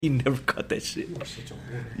He never cut that shit.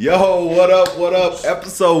 Yo, what up? What up?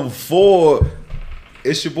 Episode 4.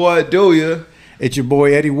 It's your boy Aduya. It's your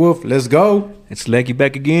boy Eddie Wolf. Let's go. It's Leggy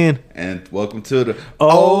back again. And welcome to the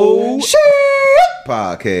Oh, Shit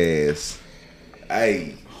Podcast.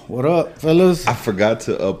 Hey, What up, fellas? I forgot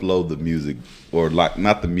to upload the music, or like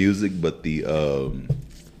not the music, but the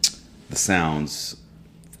sounds.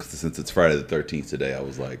 Because since it's Friday the 13th today, I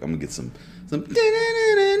was like, I'm gonna get some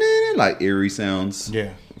like eerie sounds,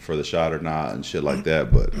 Yeah. for the shot or not and shit like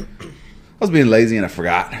that. But I was being lazy and I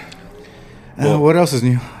forgot. What else is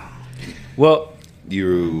new? Well,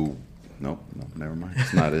 No, never mind.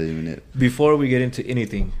 It's not even it. before we get into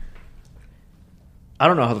anything, I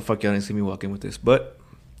don't know how the fuck y'all didn't see me walk in with this, but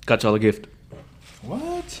got y'all a gift.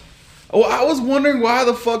 What? Oh, I was wondering why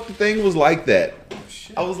the fuck the thing was like that.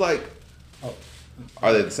 I was like,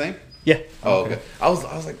 are they the same? Yeah. Oh, okay. I was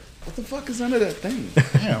like, what the fuck is under that thing?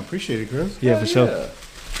 Yeah, appreciate it, Chris. Yeah, for sure.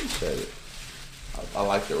 Appreciate it. I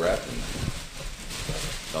like the wrapping.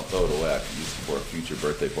 Don't throw it away. I can use it for a future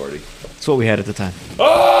birthday party. That's what we had at the time.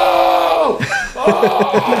 Oh!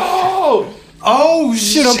 Oh! Oh,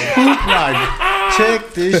 shit, a poop knife.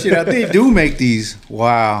 Check this shit out. They do make these.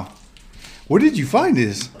 Wow. Where did you find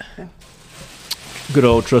this? Good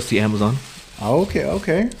old trusty Amazon. Oh,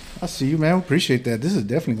 okay. I see you, man. Appreciate that. This is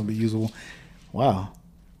definitely going to be usable. Wow.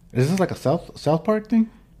 Is this like a South Park thing?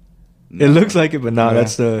 It looks like it, but nah, Yeah.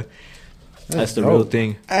 that's the dope. real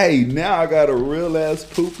thing. Hey, now I got a real ass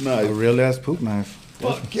poop A knife. real ass poop knife.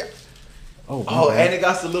 Fuck yeah. Oh, Oh, man. and it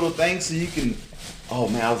got the little thing so you can. Oh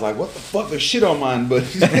man, I was like, what the fuck? There's shit on mine, but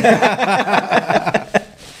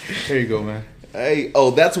There you go, man. hey,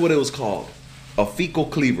 oh, that's what it was called. A fecal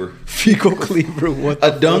cleaver, Fecal cleaver. What?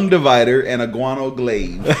 a dung divider, and a guano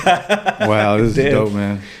glaive. Wow, this is Damn. dope,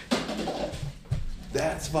 man.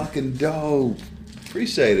 That's fucking dope.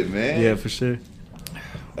 Appreciate it, man. Yeah, for sure.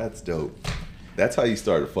 That's dope. That's how you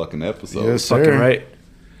start a fucking episode. Yes, sir. Fucking right.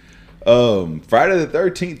 Friday the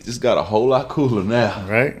 13th just got a whole lot cooler now.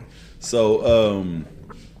 Right? So,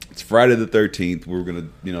 it's Friday the 13th. We're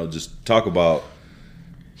gonna, just talk about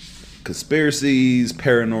conspiracies,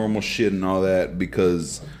 paranormal shit, and all that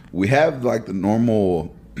because we have like the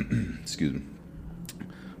normal, excuse me,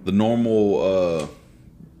 the normal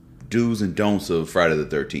do's and don'ts of Friday the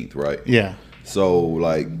 13th, right? Yeah. So,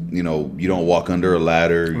 like, you don't walk under a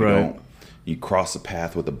ladder. Right. You cross a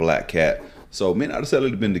path with a black cat. So, me and Araceli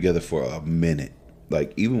had been together for a minute.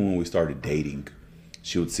 Like, even when we started dating,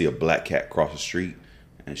 she would see a black cat cross the street,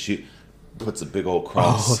 and she puts a big old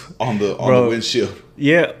cross on the windshield.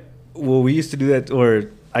 Yeah. Well, we used to do that, or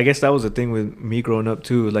I guess that was the thing with me growing up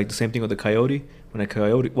too. Like the same thing with a coyote. When a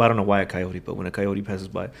coyote, well, I don't know why a coyote, but when a coyote passes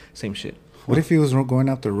by, same shit. What if he was going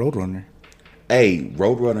after a Roadrunner? Hey,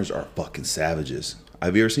 roadrunners are fucking savages.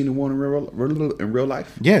 Have you ever seen one in real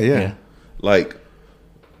life? Yeah. Like,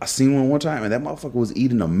 I seen one time, and that motherfucker was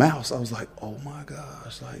eating a mouse. I was like, oh my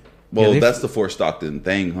gosh. Like, well, Yeah, that's the Fort Stockton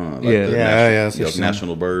thing, huh? Like Yeah. the Yeah, national, that's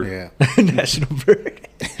national bird. Yeah. National bird.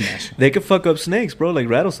 They could fuck up snakes, bro, like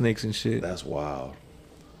rattlesnakes and shit. That's wild.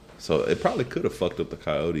 So it probably could have fucked up the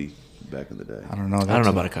coyote back in the day. I don't know. I don't know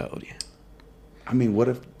about a coyote. I mean, what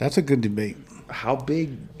if? That's a good debate. How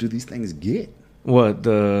big do these things get? What, the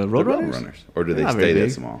The roadrunners? roadrunners, or do they Not stay very that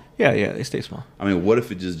big. small? Yeah, they stay small. I mean, what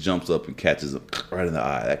if it just jumps up and catches him right in the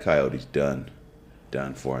eye? That coyote's done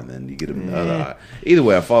for, and then you get him in the other eye. Either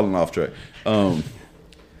way, I'm falling off track.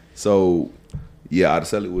 So yeah,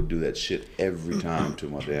 Araceli would do that shit every time to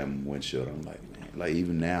my damn windshield. I'm like, man, like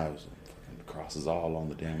even now, it's fucking crosses all on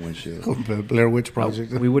the damn windshield. The Blair Witch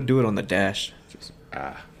Project. We would do it on the dash.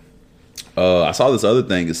 I saw this other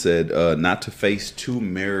thing. It said not to face two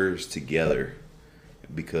mirrors together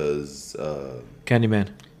because Candyman.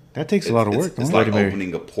 That takes a lot of work, It's don't like it? Mary.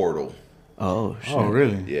 opening a portal. Oh, shit. Oh,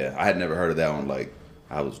 really? Yeah, I had never heard of that one. Like,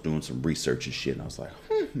 I was doing some research and shit, and I was like,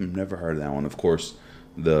 never heard of that one. Of course,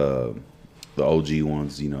 the OG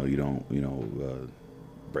ones, you don't,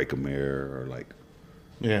 break a mirror or like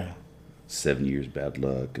Yeah. 7 years bad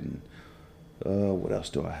luck, and what else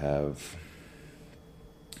do I have?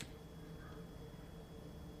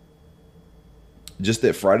 Just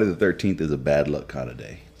that Friday the 13th is a bad luck kind of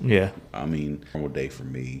day. Yeah. I mean, normal day for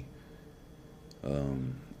me.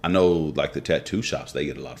 I know, like the tattoo shops, they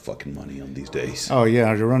get a lot of fucking money on these days. Oh,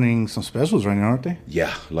 yeah. They're running some specials right now, aren't they?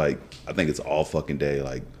 Yeah, like I think it's all fucking day,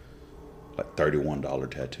 like $31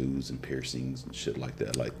 tattoos and piercings and shit like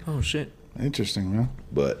that. Like, Oh, shit. Interesting, man.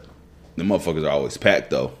 but the motherfuckers are always packed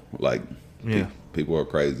though. Like, Yeah. people are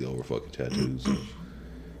crazy over fucking tattoos.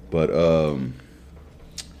 But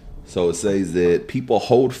so it says that people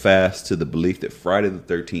hold fast to the belief that Friday the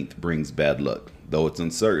 13th brings bad luck. though it's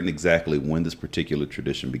uncertain exactly when this particular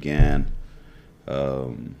tradition began.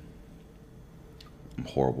 I'm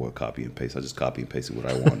horrible at copy and paste. I just copy and pasted what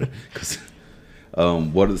I wanted. 'Cause,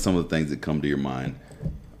 what are some of the things that come to your mind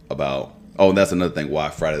about? Oh, and that's another thing why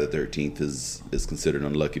Friday the 13th is considered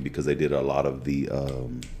unlucky, because they did a lot of the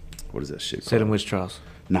what is that shit called? Salem witch trials.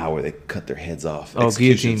 Nah, where they cut their heads off. Oh,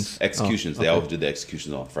 guillotines. Executions. Oh, They okay. always did the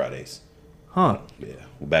executions on Fridays. Huh? Yeah,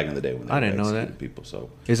 well, back in the day when they I didn't know executed that. people. So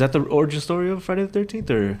Is that the origin story of Friday the 13th,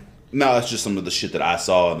 or? no, it's just some of the shit that I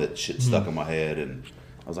saw and that shit stuck in my head, and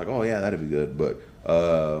I was like, oh yeah, that'd be good. But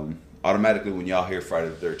automatically, when y'all hear Friday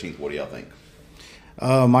the 13th, what do y'all think?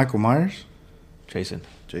 Michael Myers. Jason.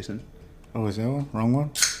 Jason? Oh, is that one? Wrong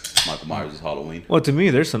one? Michael Myers is Halloween. Well, to me,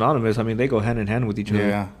 they're synonymous. I mean, they go hand in hand with each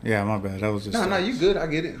other. Yeah, my bad. That was just. No, you good. I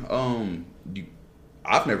get it.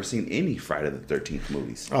 I've never seen any Friday the 13th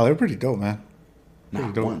movies. Oh, they're pretty dope, man.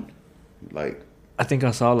 Not dope. one. Like, I think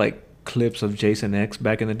I saw like clips of Jason X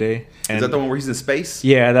back in the day. And is that the one where he's in space?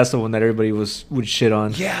 yeah, that's the one that everybody would shit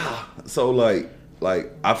on. Yeah. So like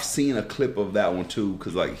I've seen a clip of that one too,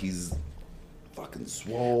 because like he's fucking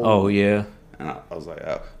swole. Oh yeah. And I was like,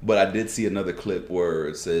 oh. But I did see another clip where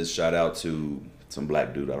it says shout out to some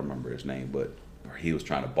black dude, I don't remember his name, but where he was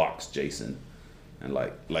trying to box Jason, and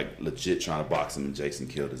like legit trying to box him, and Jason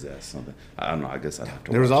killed his ass. Something, I don't know. I guess I'd have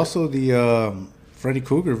to. There was watch also the Freddy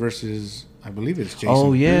Krueger versus, I believe it's Jason.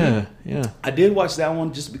 Oh yeah, yeah. I did watch that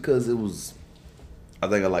one just because it was. I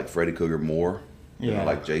think I like Freddy Krueger more than I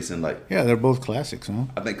like Jason. Like, Yeah, they're both classics, huh?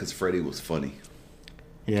 I think because Freddy was funny.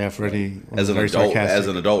 Yeah, Freddy was As an very adult,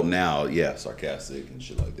 sarcastic. now, yeah, sarcastic and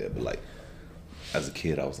shit like that. But like, as a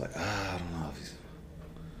kid, I was like, I don't know. If he's...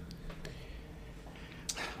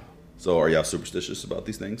 So, are y'all superstitious about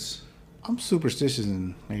these things? I'm superstitious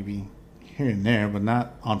and maybe here and there, but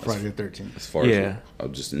not on Friday the 13th. As far Yeah.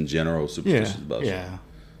 as just in general, superstitious about shit. Yeah.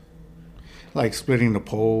 Like splitting the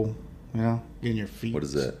pole, getting your feet. What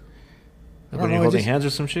is that? Like when know, you're it holding just- hands or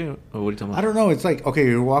some shit. Or what are you talking I about? don't know. It's like, okay,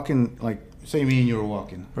 you're walking, like, say me and you were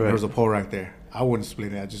walking. Right. There was a pole right there. I wouldn't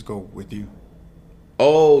split it. I'd just go with you.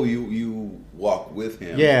 Oh, you walk with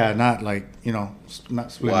him. Yeah, not like,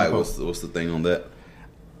 not splitting Why? the pole. What's the thing on that?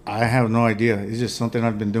 I have no idea. It's just something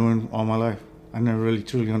I've been doing all my life. I never really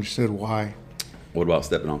truly understood why. What about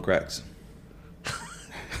stepping on cracks?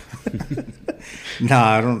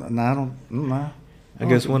 I don't. I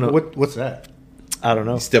guess one of- What's that? I don't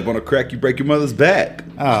know. You step on a crack, you break your mother's back.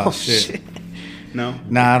 Oh, shit. No.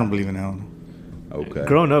 Nah, I don't believe in that one. Okay.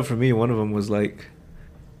 Growing up, for me, one of them was like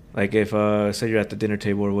if say you're at the dinner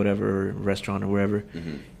table or whatever, or restaurant or wherever,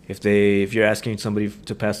 Mm-hmm. if you're asking somebody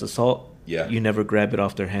to pass the salt, Yeah. you never grab it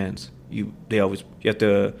off their hands. You have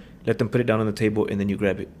to let them put it down on the table and then you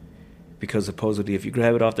grab it, because supposedly if you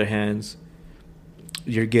grab it off their hands,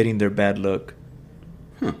 you're getting their bad luck.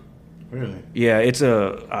 Really? Yeah, it's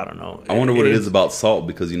I don't know. I wonder what it is about salt,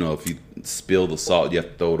 because if you spill the salt, you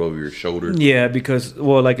have to throw it over your shoulder. Yeah, because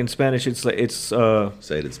like in Spanish, it's like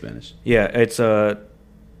Say it in Spanish. yeah, it's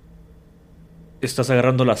estás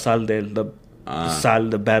agarrando la sal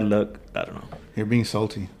the bad luck. I don't know. You're being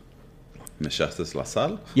salty. Me echaste la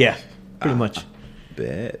sal? Yeah, pretty much.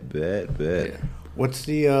 Bet. What's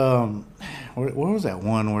the where was that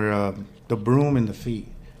one where the broom in the feet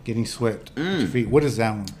getting swept with your feet? What is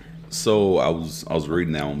that one? So I was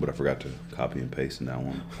reading that one, but I forgot to copy and paste in that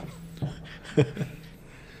one.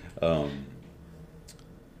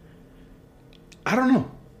 I don't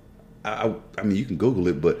know. I mean, you can Google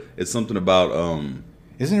it, but it's something about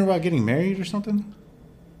Isn't it about getting married or something?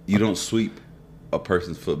 you don't sweep a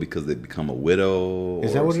person's foot because they become a widow.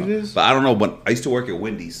 Is that or what it something. is? But I don't know. But I used to work at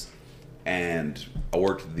Wendy's, and I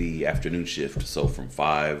worked the afternoon shift, so from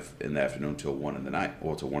 5 in the afternoon till 1 in the night,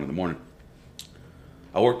 or till 1 in the morning.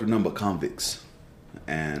 I worked with a number of convicts,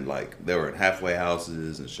 and like they were in halfway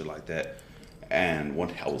houses and shit like that. And one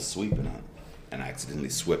day I was sweeping on, and I accidentally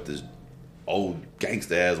swept this old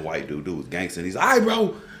gangster ass white dude. Dude was gangster, and he's like, "All right,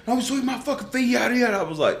 bro, don't sweep my fucking feet out here." And I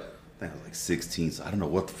was like, I think I was like 16, so I don't know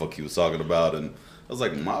what the fuck he was talking about. And I was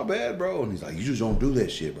like, "My bad, bro." And he's like, "You just don't do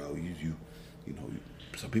that shit, bro. You know,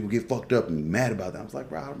 some people get fucked up and be mad about that." I was like,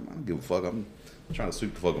 "Bro, I don't give a fuck. I'm trying to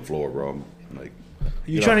sweep the fucking floor, bro. I'm like,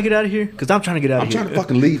 You trying to get out of here? Because I'm trying to get out I'm of here. trying to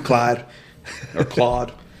fucking leave, Clyde or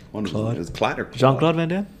Claude. Claude. Is Clyde or Claude? Jean-Claude Van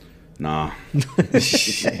Damme? Nah.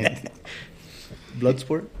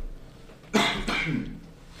 Bloodsport?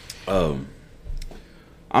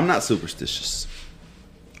 I'm not superstitious.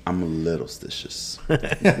 I'm a little stitious.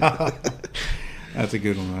 That's a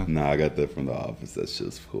good one, man. Nah, I got that from The Office. That's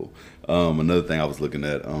just cool. Another thing I was looking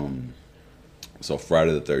at, so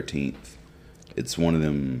Friday the 13th, it's one of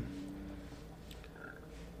them,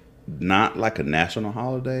 not like a national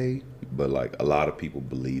holiday, but like a lot of people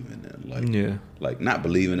believe in it. Like, Yeah. like not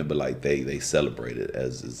believe in it, but like they celebrate it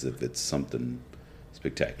as if it's something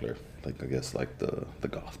spectacular. Like I guess like the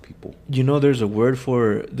goth people. You know, there's a word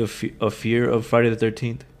for a fear of Friday the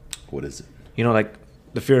 13th. What is it? You know, like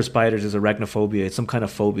the fear of spiders is arachnophobia. It's some kind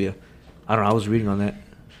of phobia. I don't know. I was reading on that.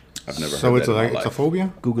 I've never So heard it's that in my it's a life.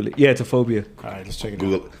 phobia. Google it. Yeah, it's a phobia. All right, let's check it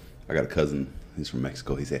Google. out. I got a cousin. He's from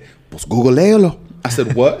Mexico. He said, "Pues Googlealo." I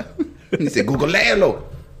said, "What?" He said, "Googlealo."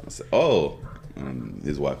 I said, "Oh." And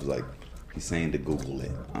his wife was like, "He's saying to Google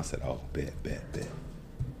it." I said, "Oh, bet."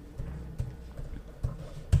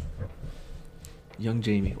 Young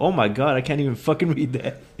Jamie. Oh my God, I can't even fucking read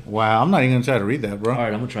that. Wow, I'm not even gonna try to read that, bro. All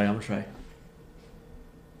right, I'm gonna try.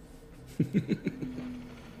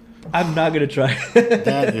 I'm not gonna try.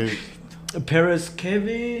 That is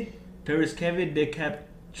Paraskevin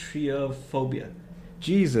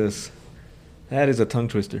Jesus, that is a tongue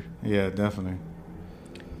twister. yeah, definitely.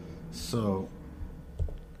 So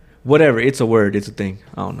Whatever, it's a word, it's a thing.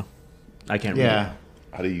 I don't know. I can't read yeah,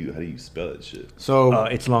 How do you spell that shit? so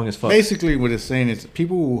it. It's long as fuck. basically what it's saying is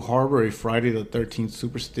people who harbor a Friday the 13th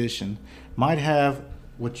superstition might have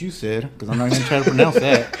what you said, because I'm not gonna try to pronounce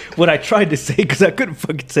that, What I tried to say because I couldn't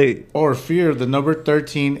fucking say it. or fear of the number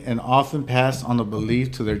 13 and often pass on the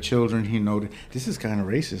belief to their children. He noted, this is kind of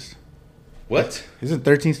racist. What? Isn't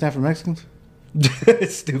 13 stand for Mexicans?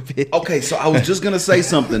 Stupid. Okay, so I was just gonna say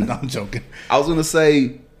something. No, I'm joking. I was gonna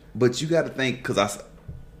say, but you got to think because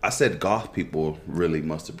I said goth people really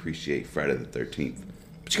must appreciate Friday the 13th,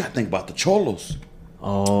 but you got to think about the cholos.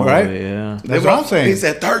 Oh, Right? yeah. That's what I'm saying. He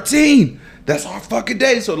said 13. That's our fucking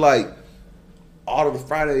day. So like, all of the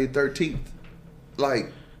Friday the 13th,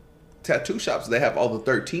 like tattoo shops, they have all the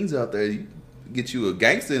 13s out there. You get you a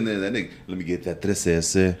gangster in there, that nigga, let me get that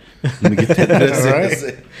 13. Let me get that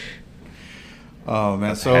 13. Oh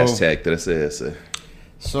man, so Hashtag 13.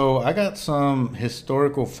 So I got some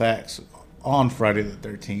historical facts on Friday the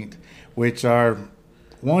 13th, which are,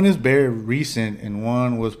 one is very recent and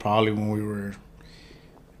one was probably when we were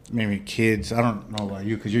maybe kids. I don't know about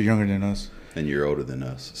you because you're younger than us. And you're older than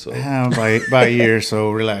us, so By a year,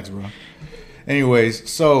 so relax, bro. Anyways,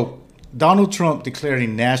 so Donald Trump declared a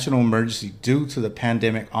national emergency due to the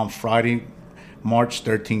pandemic on Friday, March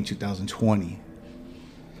 13, 2020. what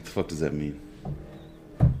the fuck does that mean?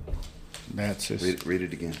 That's just... Read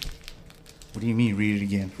it again. What do you mean, read it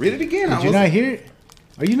again? Read it again. Did you not hear it?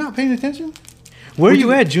 Are you not paying attention? Where are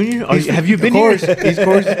you at, Junior? Have you been of course, here? He's of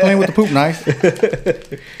course playing with the poop knife.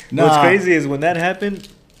 What's crazy is when that happened,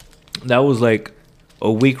 that was like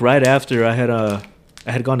a week right after I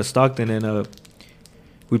had gone to Stockton and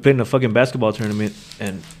we played in a fucking basketball tournament.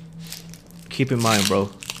 And keep in mind, bro,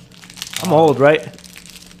 I'm old, right?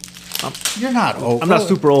 You're not old. I'm not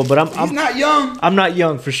super old, but He's not young. I'm not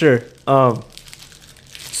young for sure.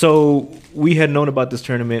 So we had known about this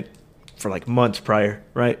tournament for like months prior,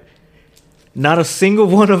 right? Not a single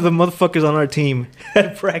one of the motherfuckers on our team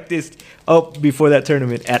had practiced up before that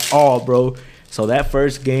tournament at all, bro. So that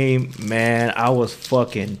first game, man, I was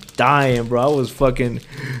fucking dying, bro. I was fucking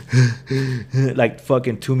like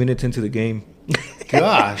fucking 2 minutes into the game.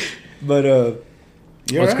 Gosh. But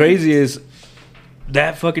what's crazy is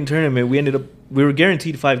that fucking tournament, we were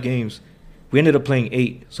guaranteed 5 games. We ended up playing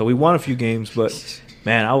 8. So we won a few games, but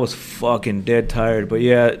man, I was fucking dead tired. But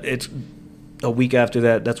yeah, it's a week after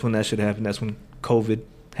that, that's when that shit happened. That's when COVID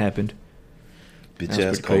happened. Bitch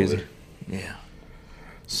ass COVID. Yeah.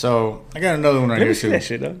 So I got another one right Let me here see too. that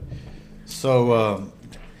shit, dog. So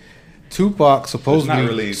Tupac There's not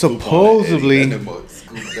really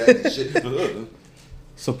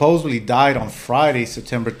supposedly died on Friday,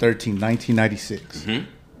 September 13, 1996. Mm-hmm.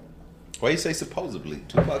 Why you say supposedly?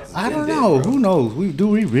 Tupac's I don't dead, know. bro. Who knows? Do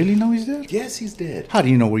we really know he's dead? Yes, he's dead. How do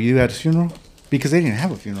you know? Were you at his funeral? Because they didn't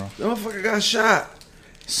have a funeral. The motherfucker got shot.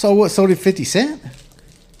 So what? So did 50 Cent?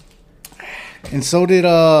 And so did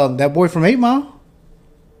that boy from 8 Mile?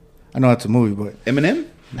 I know it's a movie, but Eminem?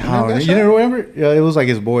 no, you never remember? Yeah, it was like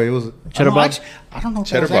his boy. It was Cheddar Bob? I don't know. If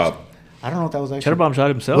Cheddar that was Bob. I don't know if that was actually. Cheddar Bomb shot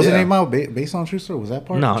himself. Was it Yeah. 8 Mile based on a true story? Was that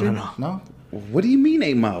part? No, true? no. No. What do you mean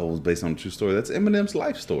 8 Mile was based on a true story? That's Eminem's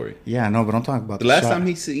life story. Yeah, I know, but I'm talking about The last shot. time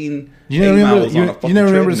he seen You 8 never Mile remember? was on a You fucking never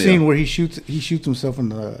remember the treadmill. scene where he shoots himself in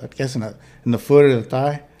the, I guess in the foot or the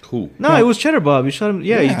thigh. Who? No, it was Cheddar Bob. He shot him.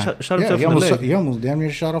 Yeah, he shot himself he in the almost leg. he almost damn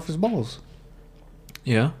near shot off his balls.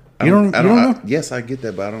 Yeah. I You don't know? Yes, I get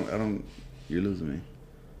that, but I don't. You're losing me.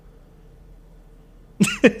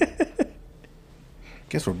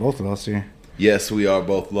 Guess we're both lost here. Yes, we are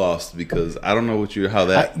both lost because I don't know how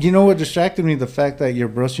that. You know what distracted me? The fact that you're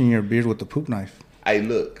brushing your beard with the poop knife.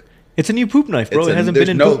 Look. It's a new poop knife, bro. It's It hasn't been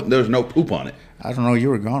in poop. There's no poop on it. I don't know. You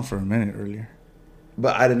were gone for a minute earlier.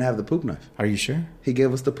 But I didn't have the poop knife. Are you sure? He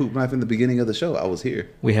gave us the poop knife in the beginning of the show. I was here.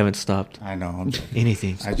 We haven't stopped. I know.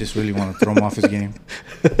 Anything. I just really want to throw him off his game.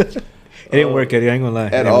 It didn't work, Eddie. I ain't gonna lie.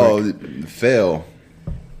 At all. It fail.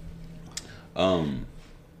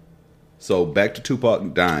 So back to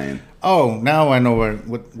Tupac dying. Oh, now I know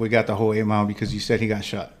what we got the whole 8 Mile because you said he got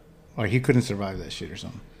shot. Or he couldn't survive that shit or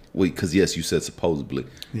something. Wait, because yes, you said supposedly.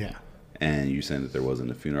 Yeah. And you saying that there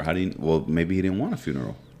wasn't a funeral. How do you? Well, maybe he didn't want a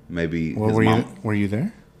funeral. Maybe Well, his were mom. were you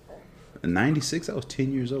there? In '96, I was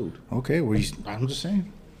 10 years old. Okay. I'm just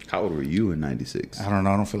saying. How old were you in '96? I don't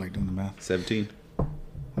know. I don't feel like doing the math. 17.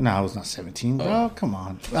 No, I was not 17. Bro, come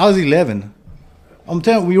on. I was 11. I'm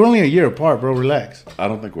telling you, we were only a year apart, bro. Relax. I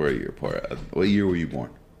don't think we're a year apart. What year were you born?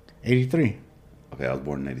 83. Okay, I was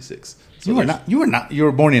born in '86. So You were not. You were not. You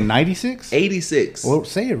were born in 96. 86. Well,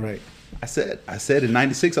 say it right. I said in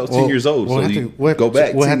 '96 I was 10 years old. we'll So have you to- go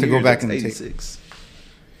back. we'll 10 have to go years, back that's in the tape. 86.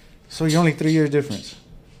 So you're only 3 years difference.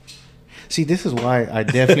 See, this is why I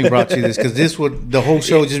definitely brought you this because this would the whole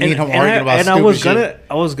show just me and him arguing about stupid shit.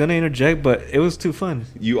 I was gonna interject, but it was too fun.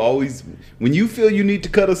 You always, when you feel you need to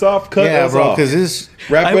cut us off, cut us bro, off. because this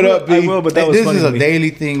Wrap it up, B. I will, but that was this funny is to a me. daily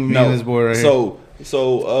thing. Me and this boy right here.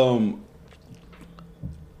 So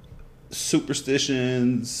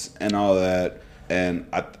superstitions and all that, and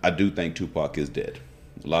I do think Tupac is dead.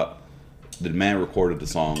 The man recorded the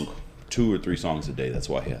song 2 or 3 songs a day. That's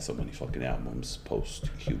why he has so many fucking albums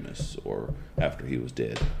posthumous or after he was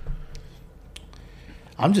dead.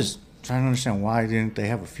 I'm just trying to understand why didn't they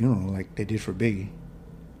have a funeral like they did for Biggie?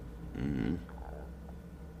 I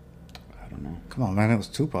don't know. Come on, man, it was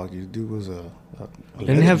Tupac. You dude was a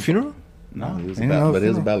Didn't he have a funeral? No, he was Ain't no but he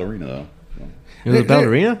was a funeral. ballerina though. So, He was a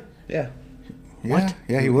ballerina. yeah, Yeah, What?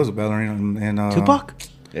 Yeah, he was a ballerina in Tupac.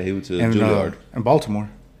 yeah, he went to in, Juilliard. in Baltimore.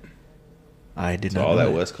 I did So not. all know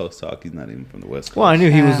that West Coast talk, he's not even from the West Coast. Well, I knew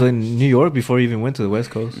he was Ah. in New York before he even went to the West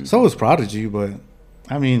Coast. So was Prodigy, but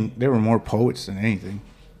I mean, they were more poets than anything.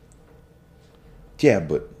 Yeah,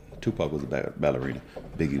 but Tupac was a ballerina.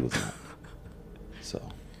 Biggie was not. So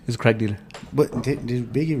He's a crack dealer. But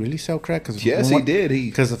did Biggie really sell crack? Cause yes, he did. He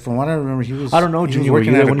Because from what I remember, he was. I don't know, he was Junior. Were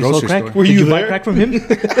you working there at a when he sold grocery crack? store. Were Did you buy there? crack from him?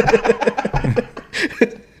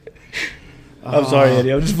 I'm sorry,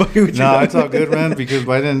 Eddie. I'm just fucking with you. No, it's all good, man. Because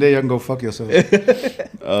by the end of the day, you can go fuck yourself.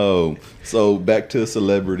 Oh, so back to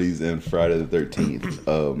celebrities and Friday the 13th.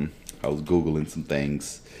 I was Googling some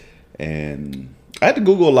things, and I had to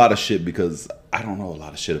Google a lot of shit because I don't know a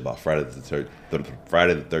lot of shit about Friday the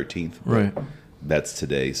 13th. Right. That's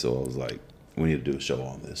today, so I was like, we need to do a show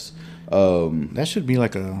on this. That should be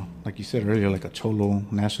like you said earlier, like a Cholo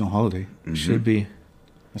national holiday. Should be.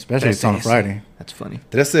 Especially if it's on a Friday. That's funny.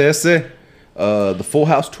 The Full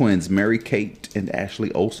House twins, Mary Kate and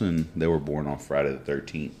Ashley Olsen, they were born on Friday the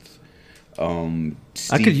 13th.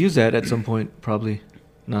 I could use that at some point. Probably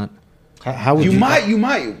not. How would You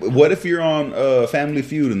might. What if you're on Family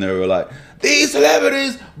Feud and they were like, these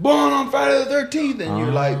celebrities born on Friday the 13th, and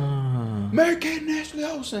you're like, Mary Kate and Ashley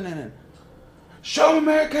Olsen, and show me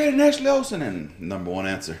Mary Kate and Ashley Olsen, and number one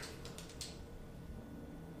answer.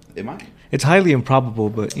 It might. It's highly improbable,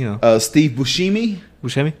 but you know. Steve Buscemi.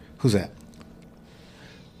 Buscemi? Who's that?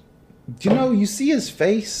 You know, you see his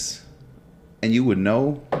face, and you would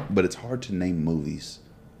know, but it's hard to name movies.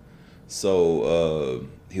 So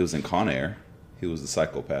he was in Con Air. He was the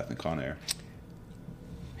psychopath in Con Air.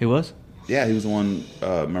 He was? Yeah, he was the one.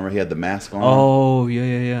 Remember, he had the mask on. Oh,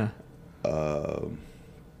 yeah.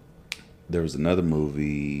 There was another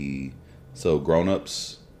movie. So Grown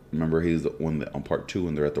Ups. Remember, he's the one that on part 2,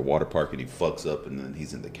 and they're at the water park, and he fucks up, and then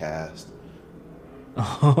he's in the cast,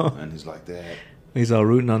 and he's like that. He's all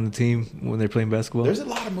rooting on the team when they're playing basketball. There's a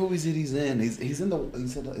lot of movies that he's in. He's in a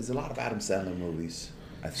lot of Adam Sandler movies.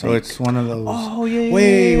 I think. So it's one of those. Oh, yeah.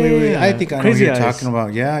 Wait. I think I know Crazy what you're Eyes. talking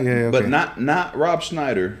about. Yeah. Okay. But not Rob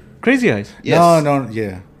Schneider. Crazy Eyes. Yes. No.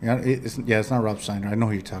 Yeah. It's not Rob Steiner. I know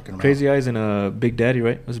who you're talking about. Crazy Eyes and Big Daddy,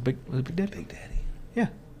 right? Was it Big Daddy? Big Daddy. Yeah.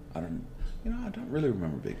 I don't really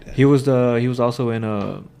remember Big Daddy. He was also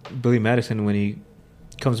in Billy Madison when he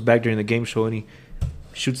comes back during the game show and he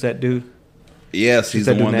shoots that dude. Yes, he's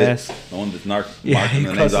that the dude one in the that's ass. marking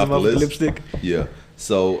the names off the with list. lipstick. Yeah.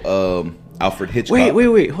 So Alfred Hitchcock.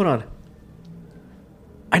 Wait, hold on.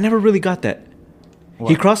 I never really got that. What?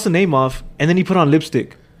 He crossed the name off and then he put on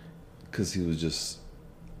lipstick. Because he was just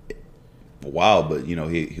wild, but you know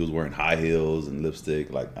he was wearing high heels and lipstick.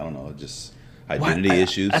 Like I don't know, just identity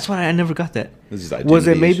issues. That's why I never got that. This is Was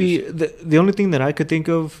it identity maybe issues. the only thing that I could think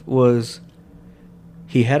of was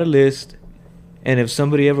he had a list, and if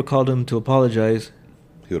somebody ever called him to apologize,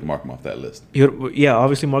 He would mark him off that list. he would, yeah,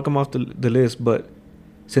 obviously mark him off the list. But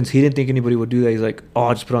since he didn't think anybody would do that, he's like, oh,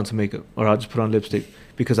 I'll just put on some makeup or I'll just put on lipstick.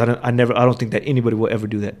 because I don't think that anybody will ever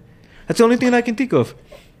do that. That's the only thing I can think of,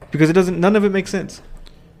 because none of it makes sense.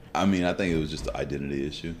 I mean, I think it was just an identity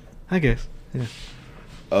issue. I guess. Yeah.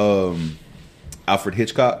 Alfred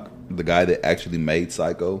Hitchcock, the guy that actually made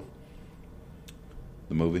Psycho,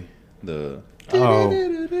 the movie, the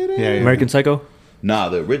American Psycho. Nah,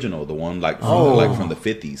 the original, the one like from the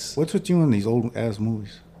 50s. What's with you in these old ass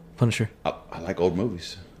movies? Punisher. I like old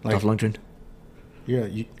movies. Like, Dolph Lundgren. Yeah,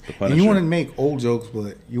 you want to make old jokes,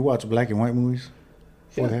 but you watch black and white movies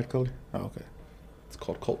before they had color. Oh, okay. It's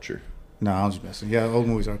called culture. No, I was just messing. Yeah, old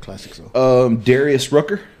movies are classics. So. Darius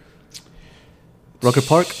Rucker. Rucker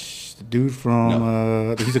Park. The dude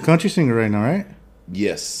from he's a country singer right now, right?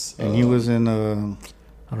 Yes. And he was in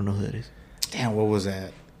I don't know who that is. damn, what was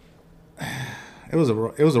that? It was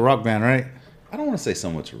a rock band, right? I don't want to say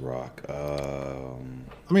so much rock.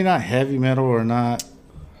 I mean, not heavy metal or not.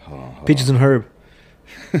 Hold Peaches and Herb.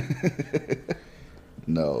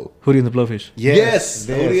 No. Hootie and the Blowfish. Yes.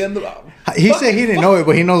 Hootie and the... He said he didn't know it,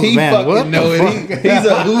 but he knows the band. Fucking What know the it. fuck? He's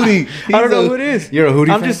a Hootie. I don't know who it is. You're a Hootie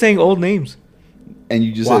I'm fan? just saying old names. And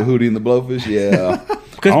you just said Hootie and the Blowfish? Yeah.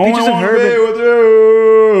 Because Peaches and Herb. With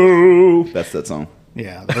you. That's that song.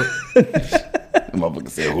 Yeah. The motherfucker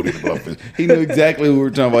said Hootie and the Blowfish. He knew exactly who we were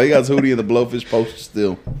talking about. He got his Hootie and the Blowfish poster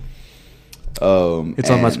still. It's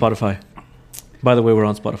on my Spotify. By the way, we're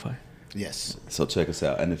on Spotify. Yes. So check us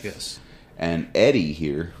out. And Yes. And Eddie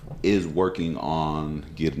here is working on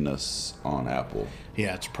getting us on Apple.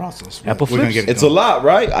 Yeah, it's a process. Apple We're gonna Flips? get it It's a done. lot,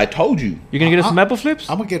 right? I told you. You're going to get us some Apple Flips?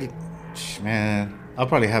 I'm gonna get it. Man, I'll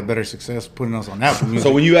probably have better success putting us on Apple Music.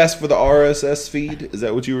 So when you asked for the RSS feed, is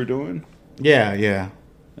that what you were doing? Yeah.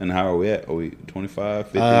 And how are we at? Are we 25,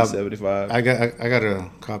 50, 75? I got to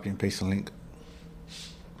copy and paste the link.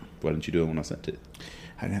 Why didn't you do it when I sent it?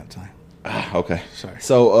 I didn't have time. Okay. Sorry.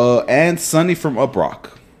 So, and Sonny from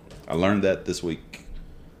Uprock. I learned that this week.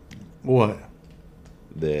 What?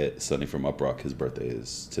 That Sonny from Uprock, his birthday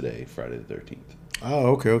is today, Friday the 13th.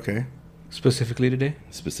 Oh, okay. Specifically today?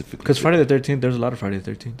 Specifically. Because Friday the 13th, there's a lot of Friday the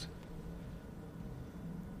 13th.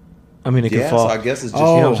 I mean, it could fall. So I guess it's just, You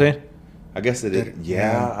know what I'm saying? I guess it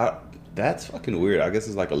is. That's fucking weird. I guess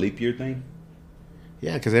it's like a leap year thing.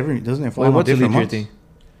 Yeah, because doesn't it fall Wait, on what's a different leap year months? thing?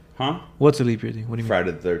 Huh? What's a leap year thing? What do you mean?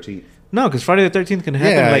 Friday the 13th. No, because Friday the 13th can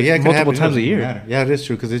happen it can multiple happen. times a It year. doesn't matter. Yeah, it is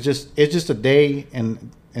true because it's just a day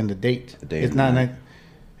and the date. A day it's and not. night.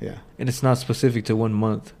 Yeah, And it's not specific to one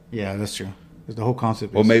month. yeah, that's true. It's the whole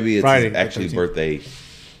concept. Well, is maybe it's Friday his actually the 13th. birthday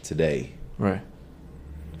today. Right.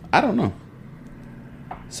 I don't know.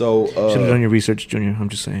 So Should have done your research, Junior. I'm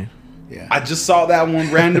just saying. Yeah, I just saw that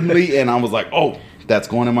one randomly, and I was like, "Oh, that's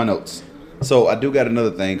going in my notes." So I do got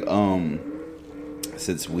another thing.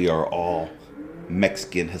 Since we are all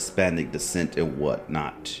Mexican, Hispanic descent, and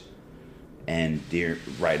whatnot, and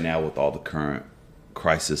right now with all the current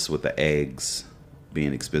crisis with the eggs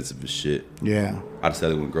being expensive as shit, yeah. I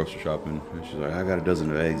decided we went grocery shopping, and she's like, "I got a dozen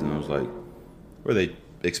of eggs," and I was like, "Were they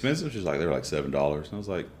expensive?" She's like, "They're like $7," and I was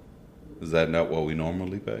like, "Is that not what we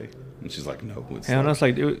normally pay?" And she's like, "No, it's And I was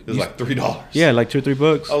like, it was like $3." yeah, like $2 or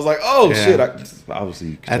 $3. I was like, "Oh Yeah. shit!" I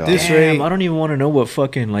obviously could At tell. this Damn, rate- I don't even want to know what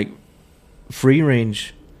fucking like free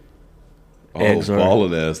range eggs are.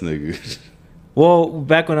 balling ass nigga. Well,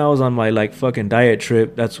 back when I was on my like fucking diet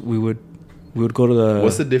trip, we would go to the.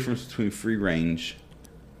 What's the difference between free range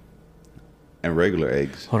and regular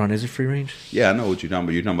eggs? Hold on, is it free range? Yeah, I know what you're talking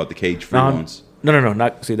about. You're talking about the cage free No, ones. No.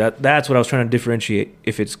 Not see that's what I was trying to differentiate.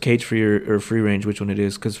 If it's cage free or free range, which one it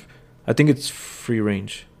is? Because I think it's free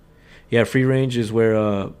range. Yeah, free range is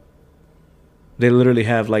where they literally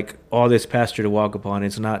have like all this pasture to walk upon.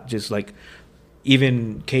 It's not just like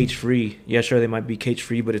even cage free. Yeah, sure, they might be cage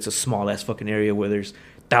free, but it's a small ass fucking area where there's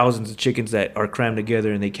thousands of chickens that are crammed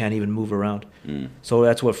together and they can't even move around. So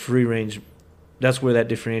that's what free range. That's where that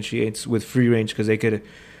differentiates with free range, because they could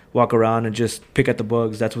walk around and just pick at the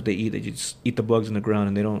bugs. That's what they eat. They just eat the bugs in the ground,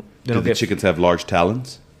 and they don't. They Do don't the get. chickens have large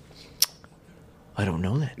talons? I don't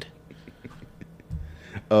know that.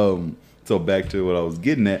 So back to what I was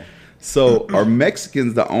getting at. So are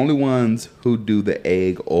Mexicans the only ones who do the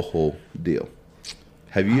egg ojo deal?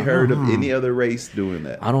 Have you heard of any other race doing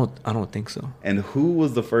that? I don't think so. And who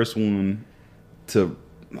was the first one to?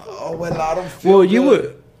 Oh well, I don't feel. Well, you good.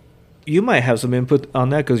 would. You might have some input on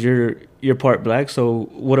that because you're part black. So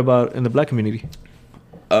what about in the black community?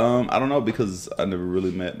 I don't know, because I never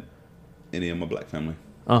really met any of my black family.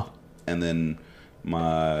 Oh, And then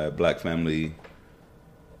my black family,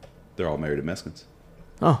 they're all married to Mexicans.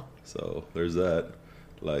 oh, So there's that.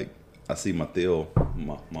 Like, I see my Theo,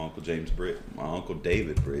 my Uncle James my Uncle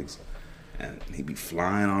David Briggs, and he be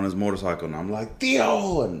flying on his motorcycle, and I'm like,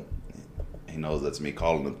 Theo! And he knows that's me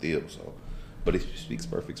calling him Theo, so but he speaks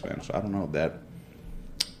perfect Spanish. I don't know that.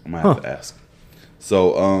 I might have to ask.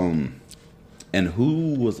 So, and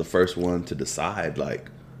who was the first one to decide, like,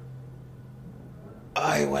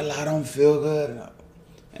 ay, well, I don't feel good.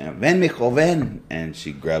 And ven, mijo, ven. And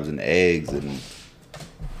she grabs an eggs and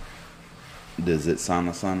does it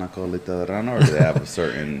sana colita de rana, or do they have a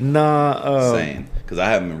certain saying? Because I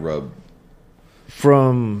haven't been rubbed.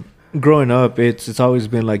 From growing up, it's always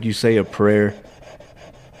been like you say a prayer.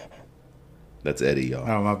 That's Eddie, y'all.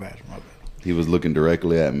 Oh, my bad. He was looking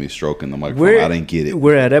directly at me, stroking the microphone. I didn't get it.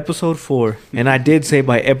 We're at episode 4, and I did say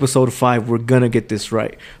by episode 5 we're gonna get this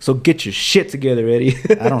right. So get your shit together, Eddie.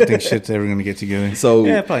 I don't think shit's ever gonna get together. So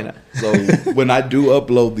yeah, probably not. So when I do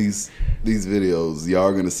upload these videos, y'all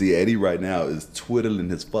are gonna see Eddie right now is twiddling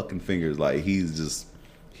his fucking fingers like he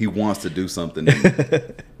wants to do something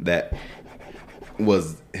that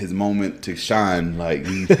was his moment to shine. Like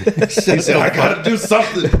he said, I gotta do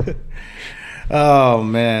something. Oh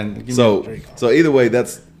man! So either way,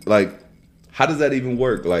 that's like, how does that even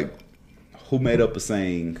work? Like, who made up a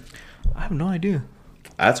saying? I have no idea.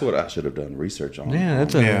 That's what I should have done research on. Yeah,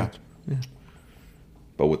 that's yeah.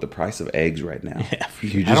 But with the price of eggs right now,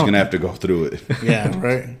 you're just gonna have to go through it. Yeah,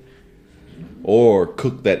 right. Or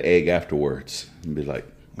cook that egg afterwards and be like,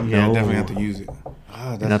 Yeah, No. definitely have to use it.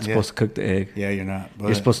 Oh, You're not supposed to cook the egg. Yeah, you're not. But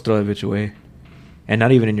You're supposed to throw that bitch away, and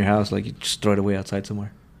not even in your house. Like you just throw it away outside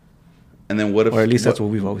somewhere. and then what if? Or at least that's what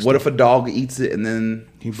we've always What done. if a dog eats it and then?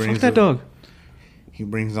 he brings Fuck that dog. He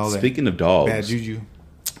brings all Speaking that of dogs, bad juju.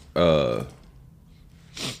 oh,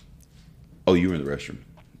 you were in the restroom.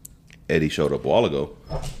 Eddie showed up a while ago.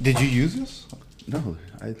 Did you use this? No,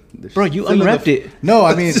 Bro, you unwrapped it. No,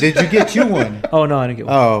 I mean, did you get you one? Oh no, I didn't get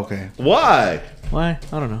one. Oh, okay. Why? Why?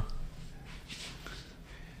 I don't know.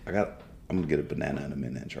 I'm gonna get a banana in a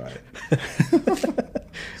minute and try it.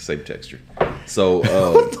 Same texture. So,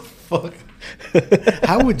 Fuck.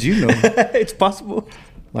 How would you know? It's possible.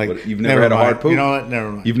 Like What, you've never had a hard poop? You know what?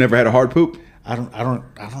 Never mind. you've never had a hard poop? I don't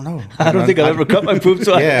know. I don't think I've ever cut my poop.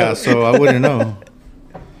 So Yeah, so I wouldn't know.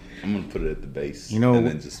 I'm gonna put it at the base, You know- and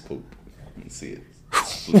then just poop and see it.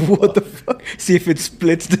 What the fuck? See if it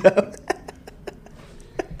splits down.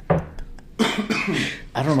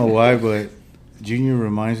 I don't know why, but Junior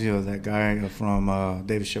reminds you of that guy from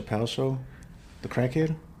David Chappelle's show, the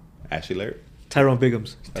crackhead. Ashley Laird. Tyrone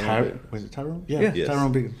Biggums. Was it Tyrone? Yeah, Yeah. Yes.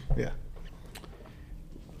 Tyrone Biggins. Yeah.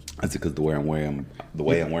 That's because the way I'm wearing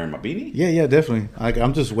my beanie. Yeah, definitely.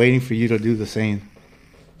 I'm just waiting for you to do the same.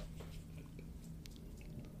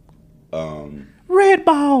 Red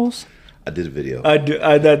balls. I did a video. I do.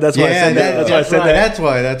 That's why I said that. That's why I said that.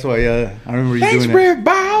 That's why. Yeah, I remember you Thanks, doing that. Red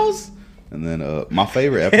Balls. And then my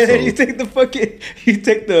favorite And then you episode,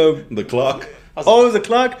 take the the clock. Oh, it was a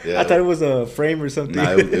clock? Yeah. I thought it was a frame or something.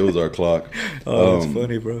 Nah, it was our clock. Oh, that's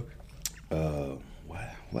funny, bro. What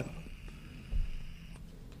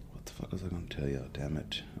the fuck was I gonna tell y'all? Damn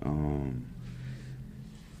it.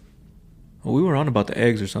 Well, we were on about the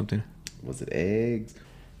eggs or something. Was it eggs?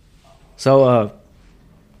 So,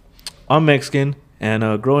 I'm Mexican,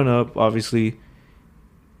 and growing up, obviously,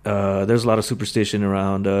 there's a lot of superstition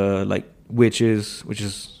around, like witches, which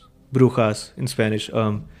is brujas in Spanish,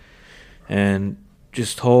 and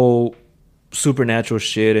just whole supernatural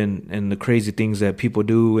shit and the crazy things that people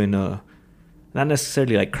do, and not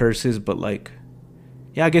necessarily like curses, but like,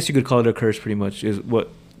 yeah, I guess you could call it a curse. Pretty much is what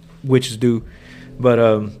witches do, but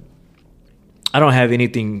I don't have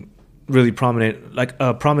anything really prominent, like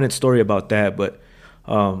a prominent story about that, but.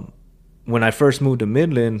 When I first moved to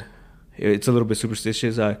Midland, it's a little bit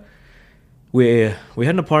superstitious. We had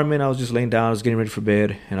an apartment. I was just laying down. I was getting ready for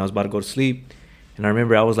bed, and I was about to go to sleep. And I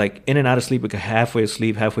remember I was like in and out of sleep, like halfway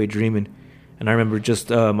asleep, halfway dreaming. And I remember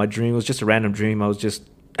just my dream was just a random dream. I was just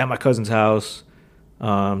at my cousin's house,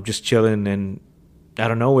 just chilling, and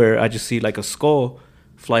out of nowhere, I just see like a skull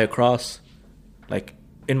fly across, like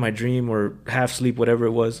in my dream or half sleep, whatever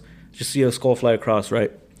it was. Just see a skull fly across,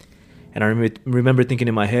 right? And I remember thinking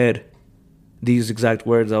in my head these exact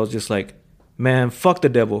words. I was just like, man, fuck the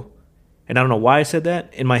devil. And I don't know why I said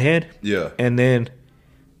that in my head. Yeah. And then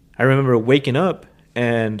I remember waking up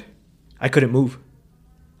and I couldn't move.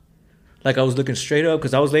 Like I was looking straight up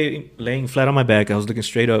because I was laying flat on my back. I was looking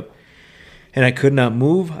straight up and I could not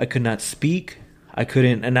move. I could not speak. I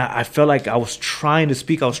couldn't. And I felt like I was trying to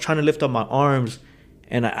speak. I was trying to lift up my arms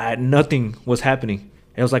and nothing was happening.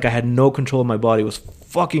 It was like I had no control of my body. It was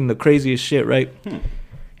fucking the craziest shit, right?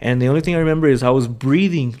 And the only thing I remember is I was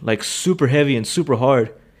breathing like super heavy and super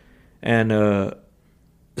hard. And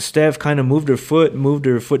Steph kind of moved her foot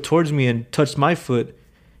towards me and touched my foot.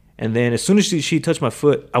 And then as soon as she touched my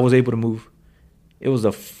foot, I was able to move. It was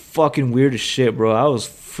the fucking weirdest shit, bro. I was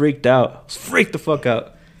freaked out. I was freaked the fuck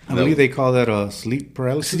out. I believe they call that sleep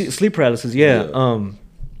paralysis. Sleep paralysis, yeah.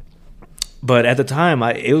 But at the time,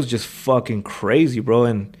 it was just fucking crazy, bro.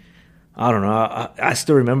 And I don't know. I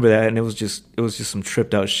still remember that, and it was just some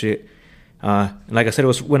tripped out shit. And like I said, it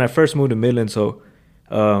was when I first moved to Midland. So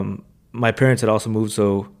my parents had also moved,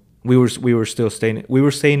 so we were still staying. We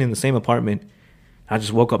were staying in the same apartment. I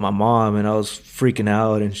just woke up my mom, and I was freaking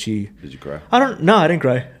out, and she. Did you cry? No, I didn't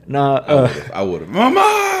cry. Nah, I would have. Mama.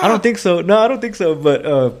 I don't think so. No, I don't think so. But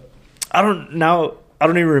I don't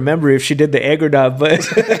even remember if she did the egg or not. But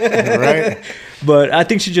Right. But I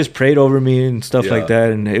think she just prayed over me and stuff like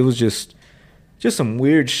that, and it was just some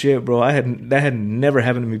weird shit, bro. That had never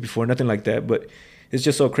happened to me before, nothing like that. But it's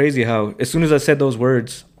just so crazy how as soon as I said those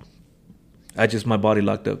words, my body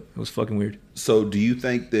locked up. It was fucking weird. So do you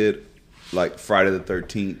think that like Friday the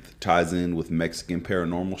 13th ties in with Mexican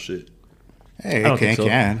paranormal shit? Hey, I don't think so. It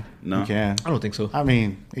can. No? It can. I don't think so. I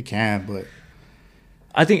mean, it can, but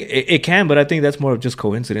I think it can, but I think that's more of just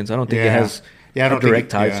coincidence. I don't think it has a direct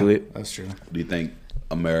tie to it. That's true. Do you think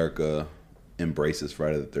America embraces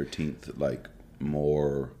Friday the 13th like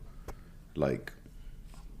more like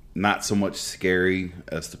not so much scary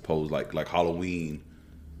as opposed like Halloween?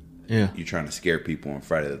 Yeah. You're trying to scare people on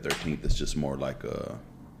Friday the 13th. It's just more like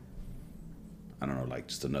I don't know, like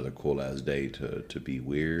just another cool ass day to be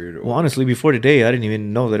weird. Or... Well, honestly, before today, I didn't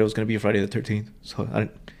even know that it was going to be Friday the 13th. So I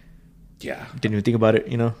didn't even think about it,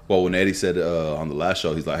 you know? Well, when Eddie said on the last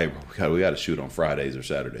show, he's like, hey, bro, we got to shoot on Fridays or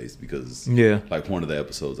Saturdays because like one of the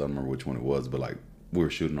episodes, I don't remember which one it was, but like we were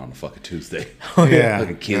shooting on a fucking Tuesday. Oh, yeah. Like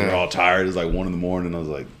the kids are all tired. It's like 1 a.m. I was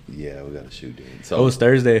like, yeah, we got to shoot, dude. So it was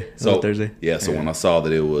Thursday. Thursday. Yeah, so when I saw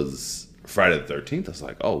that it was Friday the 13th, I was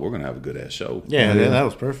like, oh, we're going to have a good ass show. Yeah, that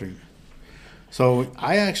was perfect. So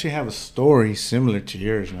I actually have a story similar to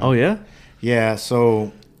yours, man. Oh, yeah? Yeah,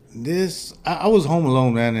 so I was home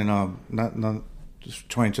alone, man, and not just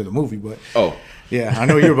trying to the movie, but yeah, I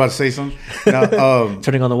know you were about to say something. Now,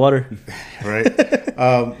 turning on the water,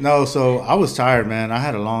 right? No, so I was tired, man. I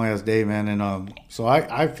had a long ass day, man, and so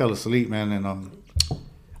I fell asleep, man, and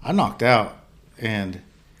I knocked out, and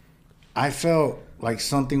I felt like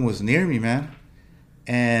something was near me, man,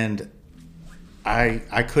 and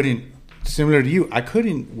I couldn't. Similar to you, I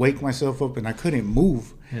couldn't wake myself up, and I couldn't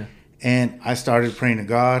move. Yeah. And I started praying to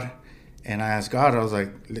God, and I asked God, I was like,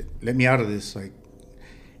 let me out of this. Like,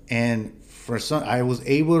 and I was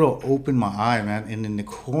able to open my eye, man. And in the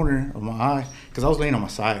corner of my eye, because I was laying on my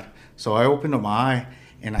side. So I opened up my eye,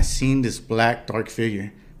 and I seen this black, dark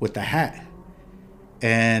figure with a hat.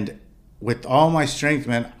 And with all my strength,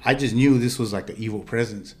 man, I just knew this was like an evil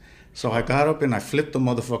presence. So I got up and I flipped the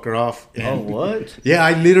motherfucker off. And what? Yeah,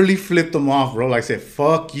 I literally flipped him off, bro. Like I said,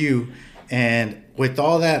 fuck you. And with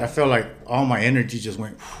all that, I felt like all my energy just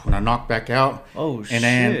went, and I knocked back out. Oh, shit. And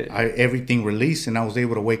then everything released, and I was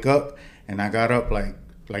able to wake up. And I got up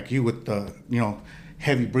like you with the,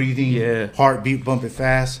 heavy breathing, heartbeat bumping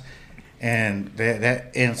fast. And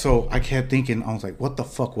and so I kept thinking, I was like, what the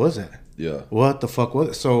fuck was that? Yeah. What the fuck was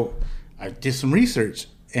it? So I did some research,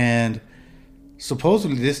 and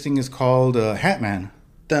supposedly this thing is called Hat Man.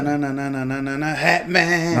 Hat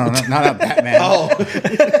Man. No, not Batman. Oh.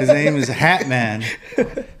 His name is Hat Man.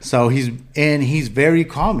 So he's very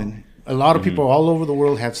common. A lot of people all over the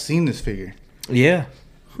world have seen this figure. Yeah.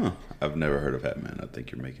 Huh. I've never heard of Hat Man. I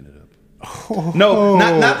think you're making it up. No,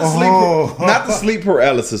 not the sleep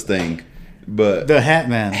paralysis thing, but the Hat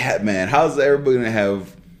Man. Hat Man. How's everybody gonna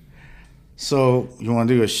have? So you want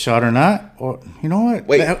to do a shot or not? Or you know what?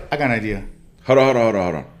 Wait, I got an idea. Hold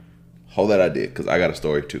on. Hold that idea, because I got a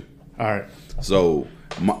story too. All right. So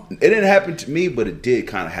it didn't happen to me, but it did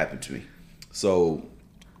kind of happen to me. So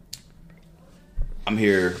I'm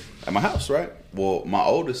here at my house, right? Well, my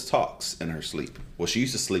oldest talks in her sleep. Well, she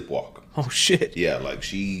used to sleepwalk. Oh shit. Yeah, like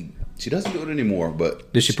she doesn't do it anymore.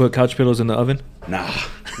 But did she put couch pillows in the oven? Nah.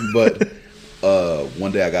 But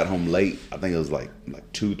one day I got home late. I think it was like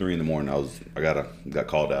 2, 3 in the morning. I got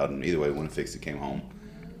called out, and either way, when it fixed it, came home.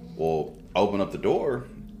 Well, I opened up the door,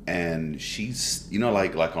 and she's,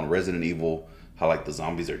 like on Resident Evil, how like the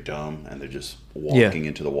zombies are dumb and they're just walking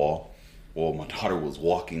into the wall. Well, my daughter was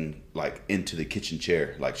walking like into the kitchen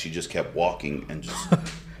chair. Like she just kept walking and just...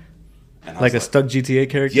 And like a stuck GTA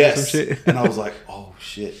character or some shit? And I was like, oh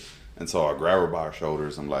shit. And so I grab her by her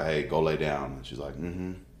shoulders. I'm like, hey, go lay down. And she's like,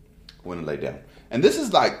 mm-hmm. Went and lay down. And this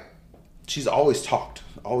is like, she's always talking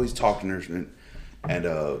to her. And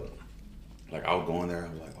like I would go in there, I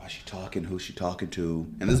was like, why is she talking? Who's she talking to?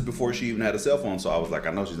 And this is before she even had a cell phone. So I was like,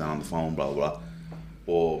 I know she's not on the phone, blah, blah, blah.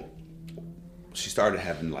 Well, she started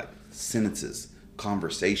having like sentences.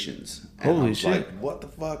 conversations. And Holy I was shit. like, what the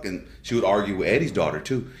fuck? And she would argue with Eddie's daughter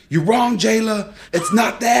too. You're wrong, Jayla. It's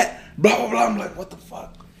not that. Blah, blah, blah. I'm like, what the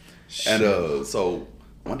fuck? Shit. And so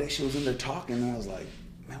one day she was in there talking, and I was like,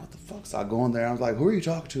 man, what the fuck? So I go in there. I was like, who are you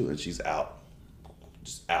talking to? And she's out.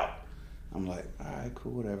 Just out. I'm like, all right,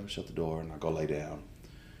 cool, whatever. Shut the door, and I go lay down.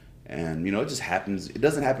 And, it just happens. It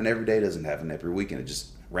doesn't happen every day. It doesn't happen every weekend. It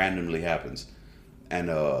just randomly happens. And,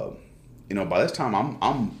 by this time,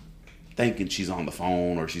 I'm thinking she's on the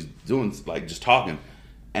phone or she's doing, like, just talking.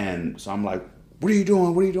 And so I'm like, what are you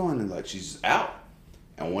doing? What are you doing? And, like, she's out.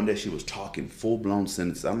 And one day she was talking full-blown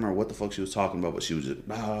sentences. I don't remember what the fuck she was talking about, but she was just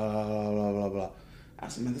blah, blah, blah, blah. I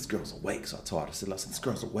said, man, this girl's awake. So I told her, I said, this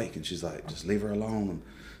girl's awake. And she's like, just leave her alone. And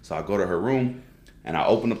so I go to her room, and I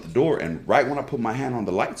open up the door. And right when I put my hand on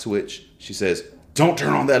the light switch, she says, don't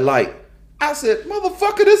turn on that light. I said,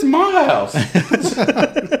 motherfucker, this is my house.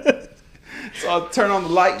 So I turn on the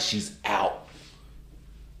light. She's out.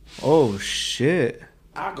 Oh, shit.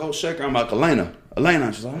 I go shake her. I'm like, Elena.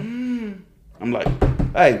 She's like, I'm like,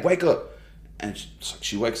 hey, wake up. And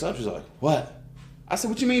she wakes up. She's like, what? I said,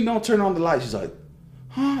 what you mean don't turn on the light? She's like,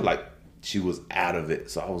 huh? Like, she was out of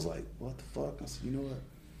it. So I was like, what the fuck? I said, you know what?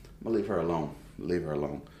 I'm going to leave her alone. Leave her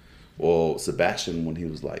alone. Well, Sebastian, when he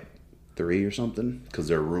was like 3 or something, because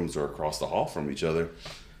their rooms are across the hall from each other.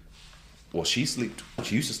 Well, she used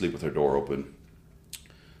to sleep with her door open.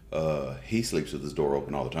 He sleeps with his door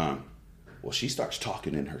open all the time. Well, she starts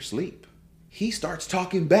talking in her sleep. He starts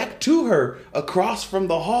talking back to her across from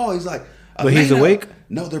the hall. He's like, but he's awake?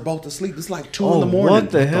 No, they're both asleep. It's like 2 in the morning.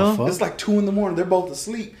 What the hell? It's like 2 in the morning. They're both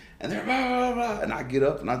asleep. And they're blah, blah, blah. And I get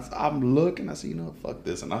up and I'm looking. I say, fuck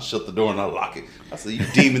this. And I shut the door and I lock it. I say, you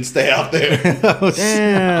demons, stay out there.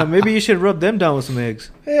 Damn, maybe you should rub them down with some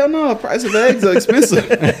eggs. Hell no, the price of eggs are expensive.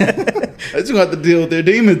 I just gonna have to deal with their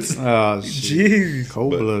demons. Oh, jeez.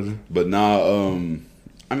 Cold-blooded. But nah,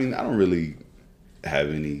 I don't really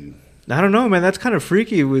have any. I don't know, man. That's kind of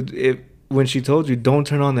freaky when she told you don't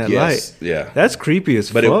turn on that light. Yeah. That's creepy as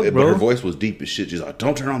fuck, but bro. her voice was deep as shit. She's like,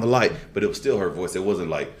 don't turn on the light. But it was still her voice. It wasn't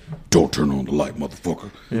like, don't turn on the light, motherfucker.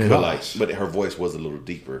 Yeah. But her voice was a little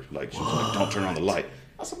deeper. Like, she was like, don't turn on the light.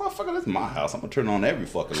 I said, motherfucker, this is my house. I'm going to turn on every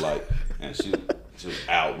fucking light. And she was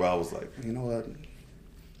out, bro. I was like, you know what?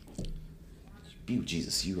 Be with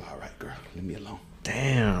Jesus. You all right, girl. Leave me alone.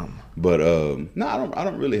 Damn. But, no, I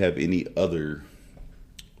don't really have any other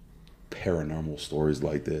paranormal stories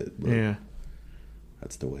like that. But yeah.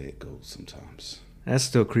 That's the way it goes sometimes. That's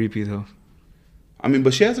still creepy, though.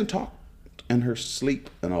 But she hasn't talked in her sleep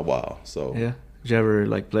in a while, so. Yeah? Did you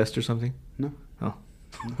ever, blessed or something? No. Oh.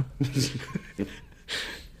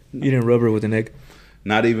 You didn't rub her with an egg?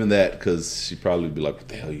 Not even that, because she'd probably be like, what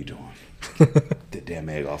the hell are you doing? Get that damn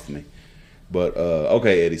egg off of me. But,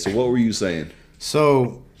 okay, Eddie, so what were you saying?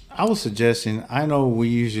 So, I was suggesting, I know we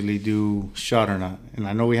usually do shot or not, and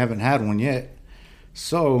I know we haven't had one yet.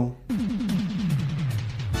 So,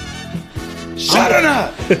 shot or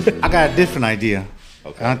not? I got a different idea.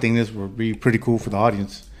 Okay. I think this would be pretty cool for the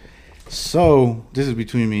audience. So, this is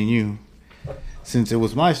between me and you. Since it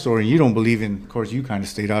was my story, and you don't believe in, of course, you kind of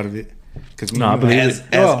stayed out of it. No, I believe it.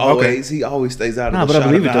 As always, he always stays out of it. The but I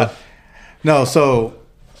believe it, though. No, so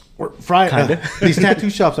Friday, these tattoo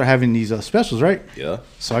shops are having these specials, right? Yeah.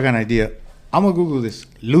 So I got an idea. I'm going to Google this.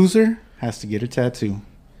 Loser has to get a tattoo.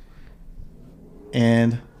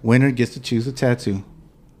 And winner gets to choose a tattoo.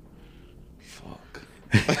 Fuck.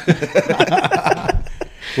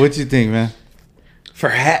 What you think, man? For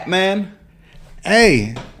Hat Man?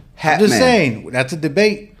 Hey, I'm just saying, that's a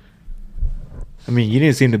debate. I mean, you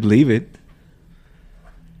didn't seem to believe it.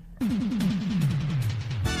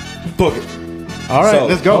 Book it. All right,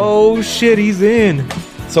 let's go. Oh, shit, he's in.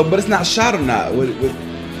 So, but it's not shot or not.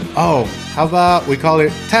 Oh, how about we call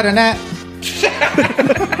it Tatanat?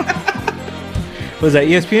 Was that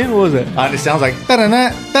ESPN? What was it? It sounds like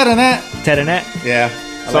Tatanat, Tatanat. Tatanat? Yeah.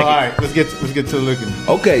 So, like all right, let's get to the looking.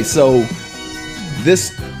 Okay, so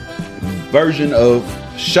this version of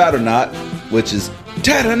shot or not, which is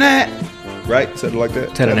Tatanat, right? Said it like that?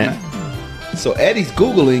 Tatanat. So Eddie's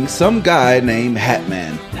Googling some guy named Hat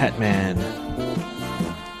Man. Hat Man.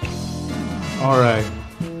 All right.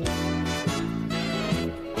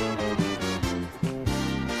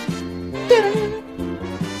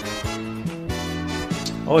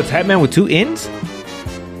 Oh, it's Hat Man with 2 ends?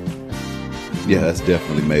 Yeah, that's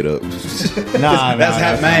definitely made up. That's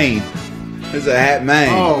Hat Man. It's a Hat Man.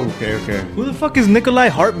 Oh, okay. Who the fuck is Nikolai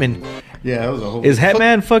Hartman? Yeah, that was a whole. Is Hat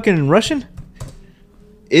Man fucking Russian?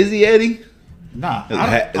 Is he Eddie? Nah, It's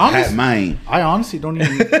Hat Man. I honestly don't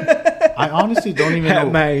even know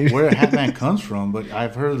Man. where Hat Man comes from, but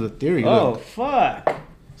I've heard of the theory. Oh, Look. fuck.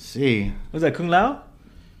 See, Was that Kung Lao?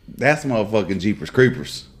 That's motherfucking Jeepers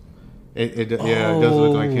Creepers. it does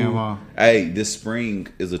look like him, huh? Hey, this spring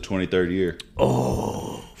is the 23rd year.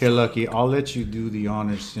 Oh. Here, Lucky, I'll let you do the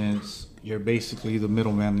honors since you're basically the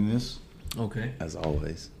middleman in this. Okay. As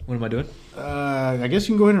always. What am I doing? I guess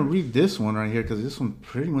you can go ahead and read this one right here because this one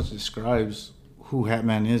pretty much describes who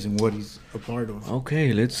Hatman is and what he's a part of.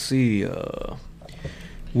 Okay, let's see.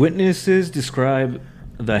 Witnesses describe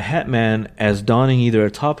the Hatman as donning either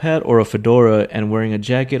a top hat or a fedora and wearing a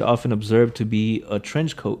jacket often observed to be a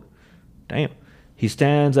trench coat. Damn. He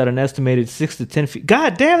stands at an estimated 6 to 10 feet.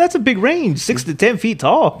 God damn, that's a big range. 6 to 10 feet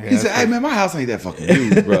tall. He said, hey, man, my house ain't that fucking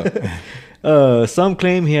huge, bro. Some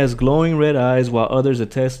claim he has glowing red eyes, while others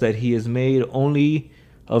attest that he is made only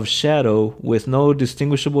of shadow with no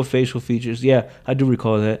distinguishable facial features. Yeah, I do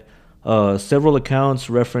recall that. Several accounts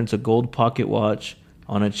reference a gold pocket watch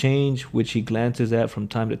on a chain, which he glances at from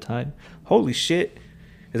time to time. Holy shit.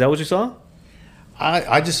 Is that what you saw?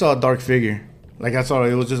 I just saw a dark figure. Like I saw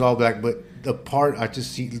it was just all black, but the part I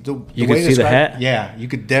just see the You way could see the hat? Yeah, you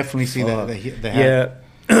could definitely see the hat.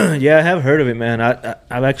 Yeah. Yeah, I have heard of it, man.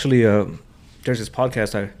 I've actually there's this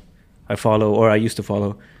podcast I follow, or I used to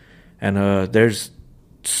follow, and there's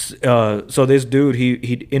so this dude he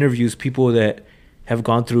interviews people that have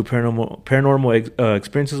gone through paranormal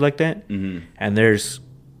experiences like that, and there's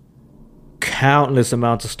countless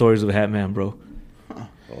amounts of stories of Hatman, bro.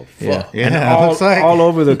 Oh, fuck. Yeah, Yeah, and it looks like- all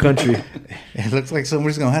over the country. It looks like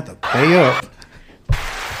somebody's gonna have to pay up.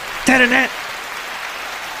 Ta-da-da.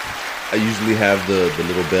 I usually have the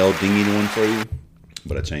little bell dinghy one for you,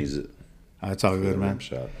 but I changed it. It's all good, man.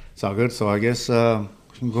 Shot. It's all good. So I guess we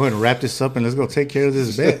can go ahead and wrap this up and let's go take care of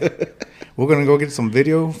this bet. We're gonna go get some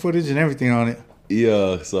video footage and everything on it.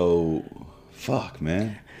 Yeah, so fuck,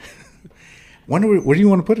 man. Where do you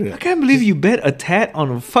want to put it I at? can't believe you bet a tat on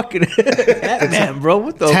a fucking Hatman, bro.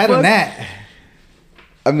 What the Tat fuck? and that.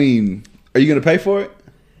 I mean, are you gonna pay for it?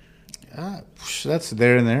 That's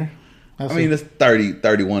there and there. I mean, it's $31 or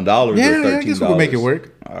 $13. Yeah, I guess we can make it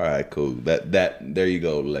work. All right, cool. That there you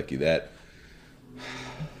go, Lucky. That.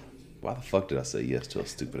 Why the fuck did I say yes to a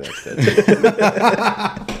stupid ass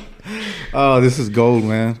tattoo? Oh, this is gold,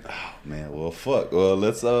 man. Oh, man, well, fuck. Well,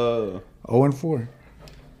 let's 0-4.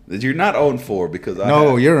 You're not 0-4 because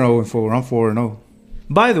You're an 0-4. I'm 4-0.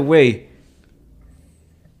 By the way,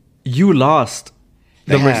 you lost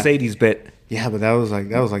the Yeah. Mercedes bet. Yeah, but that was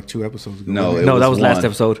like 2 episodes ago. No, wasn't it? No, that was last one.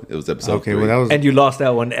 episode. It was episode Okay, 3. well that was. And you lost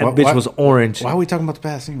that one. That Why- bitch why- was orange. Why are we talking about the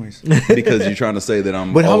past, anyways? because you're trying to say that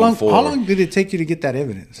I'm. But how 0-4. long did it take you to get that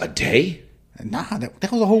evidence? A day? Nah,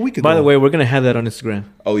 that was a whole week ago. By the way, we're gonna have that on Instagram.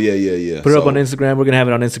 Oh yeah. Put it up on Instagram. We're gonna have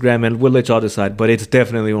it on Instagram, and we'll let y'all decide. But it's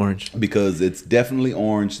definitely orange. Because it's definitely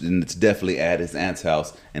orange and it's definitely at his aunt's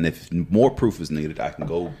house. And if more proof is needed, I can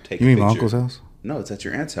go take you a mean picture. my uncle's house? No, it's at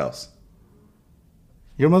your aunt's house.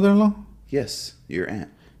 Your mother-in-law? Yes, your aunt.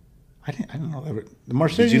 I didn't know that. The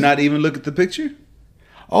Mercedes. Did you not even look at the picture?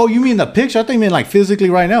 Oh, you mean the picture? I think you mean like physically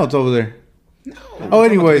right now. It's over there. No. Oh,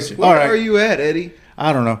 anyways, Where all right. are you at, Eddie?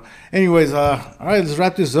 I don't know. Anyways, all right, let's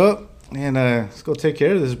wrap this up and let's go take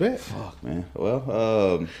care of this bet. Fuck, man.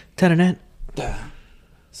 Well, Ta-da-da.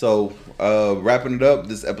 so wrapping it up,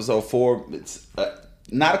 this episode 4. It's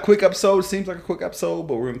not a quick episode. It seems like a quick episode,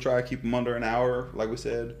 but we're gonna try to keep them under an hour, like we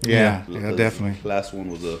said. Yeah, Because definitely. Last one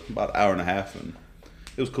was about an hour and a half, and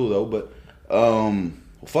it was cool though. But well,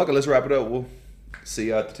 fuck it, let's wrap it up. We'll see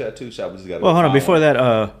you at the tattoo shop. We just gotta Well, hold on. find Before one.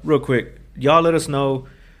 that, real quick, y'all let us know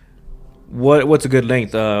what's a good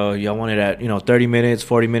length. Y'all want it at 30 minutes,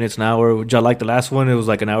 40 minutes, an hour. Would y'all like the last one? It was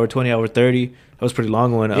like an hour 20, hour 30. That was a pretty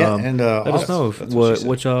long one. Yeah, and let us know if, that's what she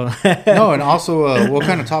what y'all. No, and also, what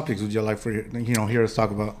kind of topics would you like for hear us talk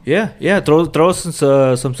about? Yeah. Throw us some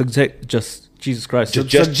Jesus Christ,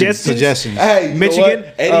 Suggestions. Hey, you know Michigan.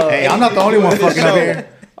 what? Eddie, Hey, I'm not the only one fucking up here.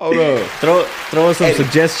 Hold on. Throw us some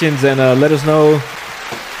suggestions and let us know.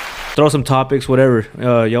 Throw some topics, whatever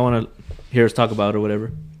y'all want to hear us talk about or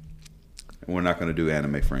whatever. We're not gonna do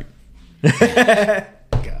anime, Frank.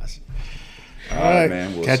 Gosh. All right,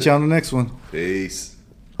 man. We'll catch see. you on the next one. Peace.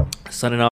 Signing off.